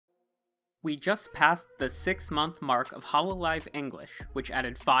We just passed the 6-month mark of Hololive English, which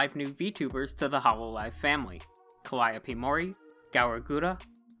added 5 new VTubers to the Hololive family: Calliope Mori, Gawr Gura,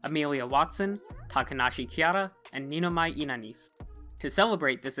 Amelia Watson, Takanashi Kiara, and Ninomae Ina'nis. To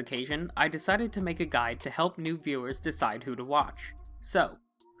celebrate this occasion, I decided to make a guide to help new viewers decide who to watch. So,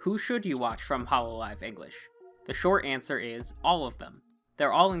 who should you watch from Hololive English? The short answer is all of them.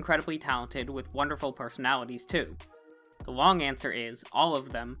 They're all incredibly talented with wonderful personalities too. The long answer is all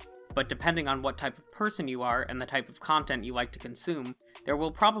of them, but depending on what type of person you are and the type of content you like to consume, there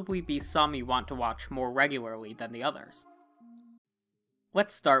will probably be some you want to watch more regularly than the others.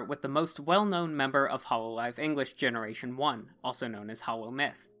 Let's start with the most well-known member of Hololive English Generation 1, also known as Holo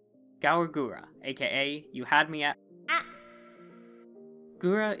Myth, Gawr Gura, aka You Had Me at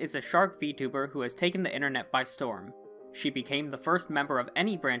Gura is a shark VTuber who has taken the internet by storm. She became the first member of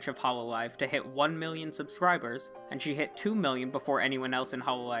any branch of Hololive to hit 1 million subscribers, and she hit 2 million before anyone else in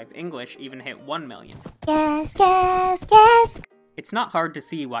Hololive English even hit 1 million. Yes, yes, yes! It's not hard to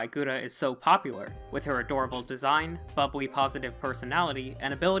see why Gura is so popular, with her adorable design, bubbly positive personality,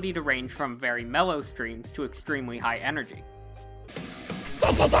 and ability to range from very mellow streams to extremely high energy.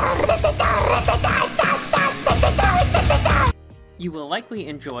 You will likely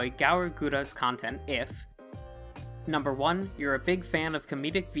enjoy Gawr Gura's content if: Number 1, you're a big fan of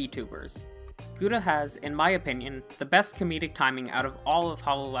comedic VTubers. Gura has, in my opinion, the best comedic timing out of all of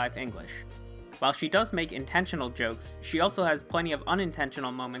Hololive English. While she does make intentional jokes, she also has plenty of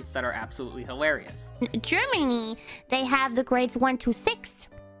unintentional moments that are absolutely hilarious. In Germany, they have the grades 1 to 6.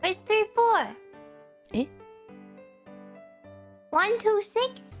 Where's 3, 4? Eh? 1, 2,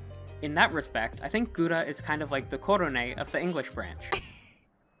 6? In that respect, I think Gura is kind of like the Korone of the English branch.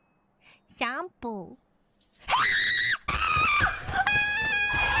 Shampoo.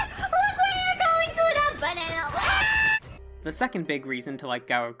 The second big reason to like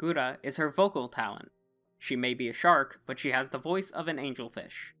Gawr Gura is her vocal talent. She may be a shark, but she has the voice of an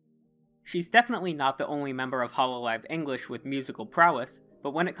angelfish. She's definitely not the only member of Hololive English with musical prowess,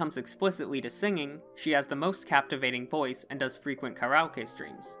 but when it comes explicitly to singing, she has the most captivating voice and does frequent karaoke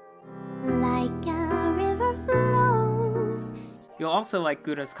streams. Like a river flows. You'll also like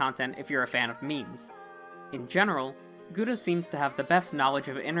Gura's content if you're a fan of memes. In general, Gura seems to have the best knowledge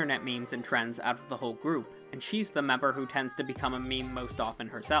of internet memes and trends out of the whole group, and she's the member who tends to become a meme most often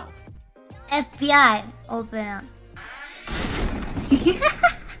herself. FBI, open up.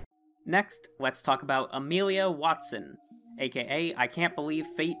 Next, let's talk about Amelia Watson, aka I can't believe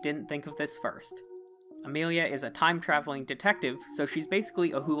fate didn't think of this first. Amelia is a time-traveling detective, so she's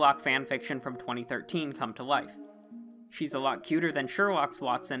basically a Hulock fanfiction from 2013 come to life. She's a lot cuter than Sherlock's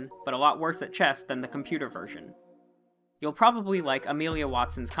Watson, but a lot worse at chess than the computer version. You'll probably like Amelia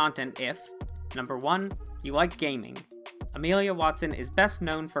Watson's content if: Number 1, you like gaming. Amelia Watson is best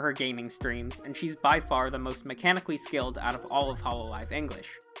known for her gaming streams, and she's by far the most mechanically skilled out of all of Hololive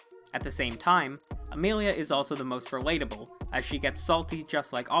English. At the same time, Amelia is also the most relatable, as she gets salty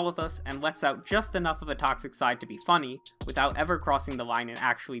just like all of us and lets out just enough of a toxic side to be funny, without ever crossing the line and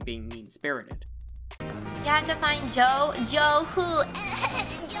actually being mean-spirited. You have to find Joe who? Joe Bala.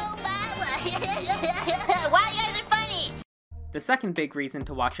 Wow, you guys are funny! The second big reason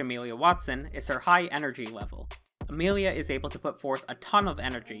to watch Amelia Watson is her high energy level. Amelia is able to put forth a ton of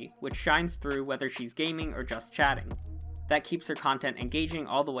energy, which shines through whether she's gaming or just chatting. That keeps her content engaging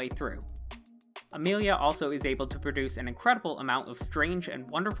all the way through. Amelia also is able to produce an incredible amount of strange and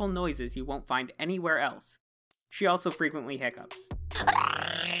wonderful noises you won't find anywhere else. She also frequently hiccups.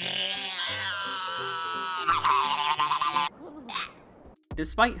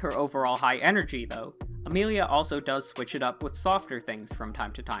 Despite her overall high energy though, Amelia also does switch it up with softer things from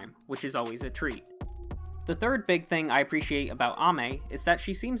time to time, which is always a treat. The third big thing I appreciate about Ame is that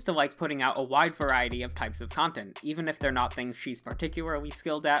she seems to like putting out a wide variety of types of content, even if they're not things she's particularly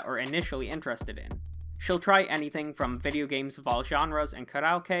skilled at or initially interested in. She'll try anything from video games of all genres and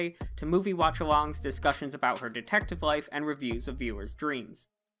karaoke, to movie watch-alongs, discussions about her detective life, and reviews of viewers' dreams.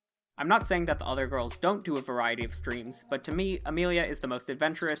 I'm not saying that the other girls don't do a variety of streams, but to me, Amelia is the most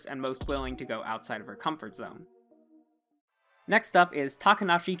adventurous and most willing to go outside of her comfort zone. Next up is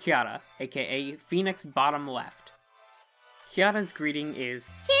Takanashi Kiara, aka Phoenix Bottom Left. Kiara's greeting is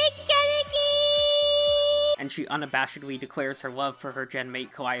Kikariki! And she unabashedly declares her love for her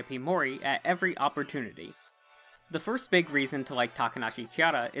genmate Calliope Mori at every opportunity. The first big reason to like Takanashi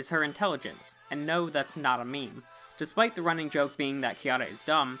Kiara is her intelligence, and no, that's not a meme. Despite the running joke being that Kiara is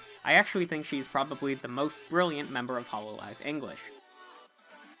dumb, I actually think she's probably the most brilliant member of Hololive English.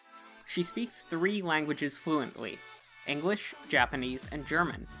 She speaks 3 languages fluently: English, Japanese, and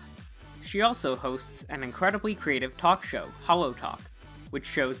German. She also hosts an incredibly creative talk show, Holo Talk. which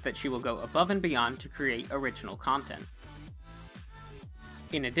shows that she will go above and beyond to create original content.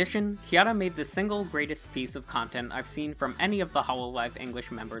 In addition, Kiara made the single greatest piece of content I've seen from any of the Hololive English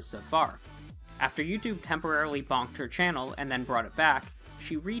members so far. After YouTube temporarily bonked her channel and then brought it back,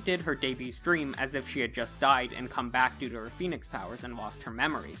 she redid her debut stream as if she had just died and come back due to her phoenix powers and lost her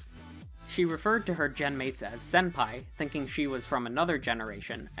memories. She referred to her genmates as senpai, thinking she was from another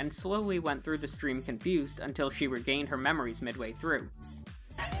generation, and slowly went through the stream confused until she regained her memories midway through.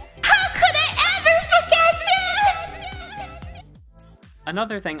 How could I ever forget you?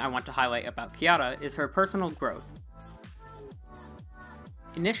 Another thing I want to highlight about Kiara is her personal growth.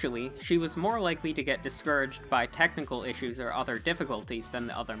 Initially, she was more likely to get discouraged by technical issues or other difficulties than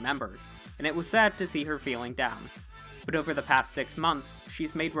the other members, and it was sad to see her feeling down. But over the past 6 months,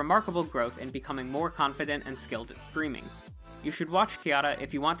 she's made remarkable growth in becoming more confident and skilled at streaming. You should watch Kiara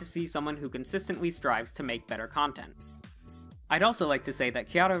if you want to see someone who consistently strives to make better content. I'd also like to say that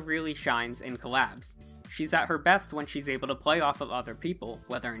Kiara really shines in collabs. She's at her best when she's able to play off of other people,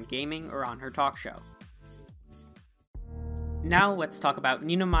 whether in gaming or on her talk show. Now let's talk about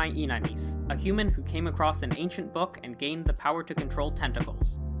Ninomae Ina'nis, a human who came across an ancient book and gained the power to control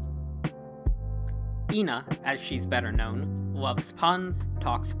tentacles. Ina, as she's better known, loves puns,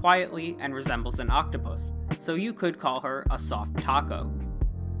 talks quietly, and resembles an octopus, so you could call her a soft taco.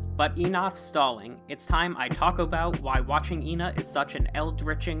 But enough stalling, it's time I talk about why watching Ina is such an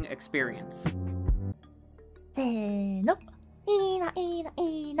eldritching experience. せーの。いいな、いいな、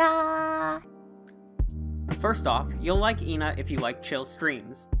いいな。 First off, you'll like Ina if you like chill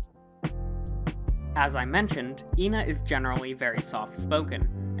streams. As I mentioned, Ina is generally very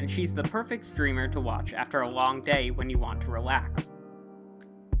soft-spoken, and she's the perfect streamer to watch after a long day when you want to relax.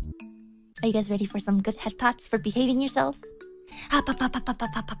 Are you guys ready for some good head pats for behaving yourself? At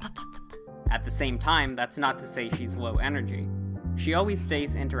the same time, that's not to say she's low energy. She always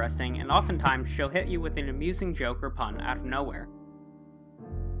stays interesting, and oftentimes she'll hit you with an amusing joke or pun out of nowhere.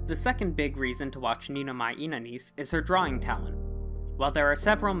 The second big reason to watch Ninomae Ina'nis is her drawing talent. While there are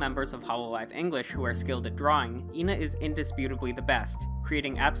several members of Hololive English who are skilled at drawing, Ina is indisputably the best,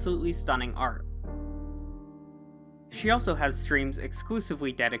 creating absolutely stunning art. She also has streams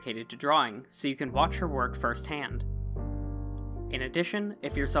exclusively dedicated to drawing, so you can watch her work firsthand. In addition,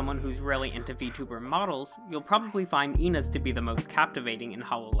 if you're someone who's really into VTuber models, you'll probably find Ina's to be the most captivating in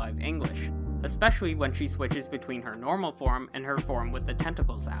Hololive English, especially when she switches between her normal form and her form with the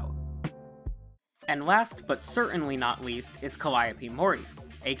tentacles out. And last, but certainly not least, is Calliope Mori,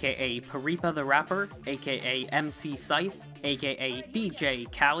 aka Paripa the Rapper, aka MC Scythe, aka DJ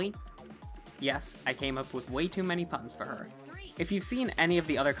Callie. Yes, I came up with way too many puns for her. If you've seen any of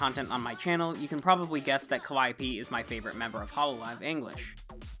the other content on my channel, you can probably guess that Calliope is my favorite member of Hololive English.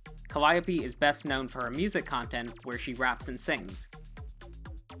 Calliope is best known for her music content, where she raps and sings.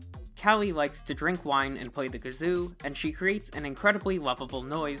 Callie likes to drink wine and play the kazoo, and she creates an incredibly lovable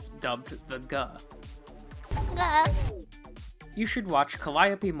noise dubbed the Guh. You should watch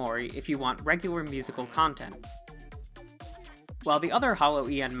Calliope Mori if you want regular musical content. While the other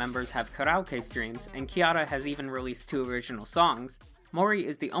HoloEN members have karaoke streams, and Kiara has even released 2 original songs, Mori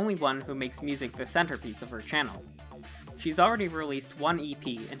is the only one who makes music the centerpiece of her channel. She's already released 1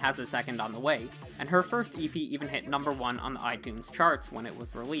 EP and has a second on the way, and her first EP even hit #1 on the iTunes charts when it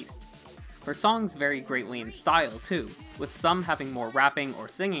was released. Her songs vary greatly in style too, with some having more rapping or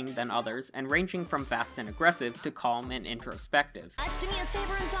singing than others and ranging from fast and aggressive to calm and introspective.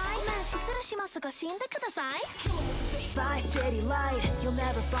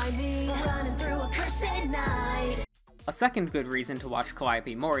 A second good reason to watch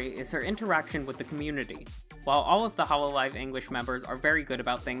Calliope Mori is her interaction with the community. While all of the Hololive English members are very good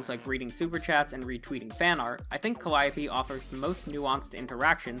about things like reading super chats and retweeting fan art, I think Calliope offers the most nuanced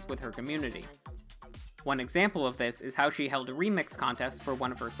interactions with her community. One example of this is how she held a remix contest for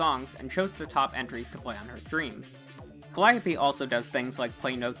one of her songs and chose the top entries to play on her streams. Calliope also does things like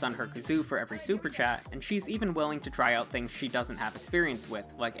play notes on her kazoo for every super chat, and she's even willing to try out things she doesn't have experience with,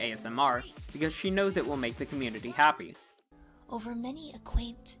 like ASMR, because she knows it will make the community happy. Over many a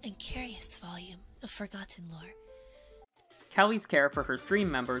quaint and curious volume of forgotten lore. Callie's care for her stream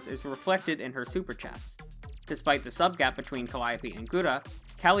members is reflected in her super chats. Despite the sub gap between Calliope and Gura,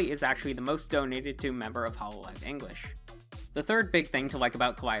 Callie is actually the most donated to member of Hololive English. The third big thing to like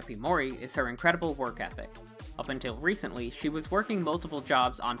about Calliope Mori is her incredible work ethic. Up until recently, she was working multiple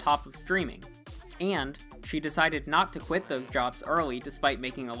jobs on top of streaming, and she decided not to quit those jobs early despite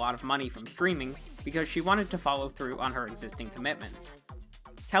making a lot of money from streaming because she wanted to follow through on her existing commitments.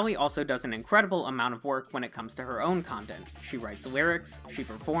 Callie also does an incredible amount of work when it comes to her own content. She writes lyrics, she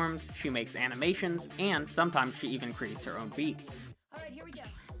performs, she makes animations, and sometimes she even creates her own beats.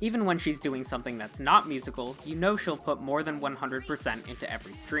 Even when she's doing something that's not musical, you know she'll put more than 100% into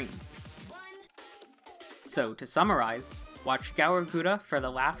every stream. So, to summarize, watch Gawr Gura for the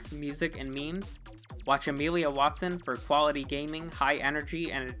laughs, music, and memes, watch Amelia Watson for quality gaming, high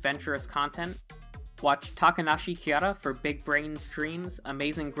energy, and adventurous content, watch Takanashi Kiara for big brain streams,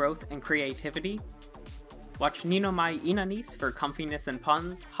 amazing growth, and creativity, watch Ninomae Ina'nis for comfiness and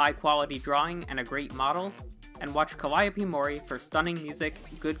puns, high quality drawing, and a great model, and watch Calliope Mori for stunning music,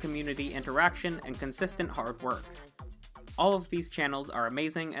 good community interaction, and consistent hard work. All of these channels are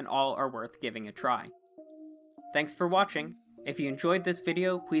amazing and all are worth giving a try. Thanks for watching! If you enjoyed this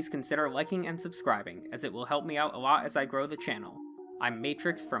video, please consider liking and subscribing, as it will help me out a lot as I grow the channel. I'm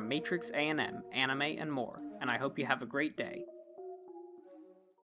Matrix from Matrix A&M, Anime, and more, and I hope you have a great day.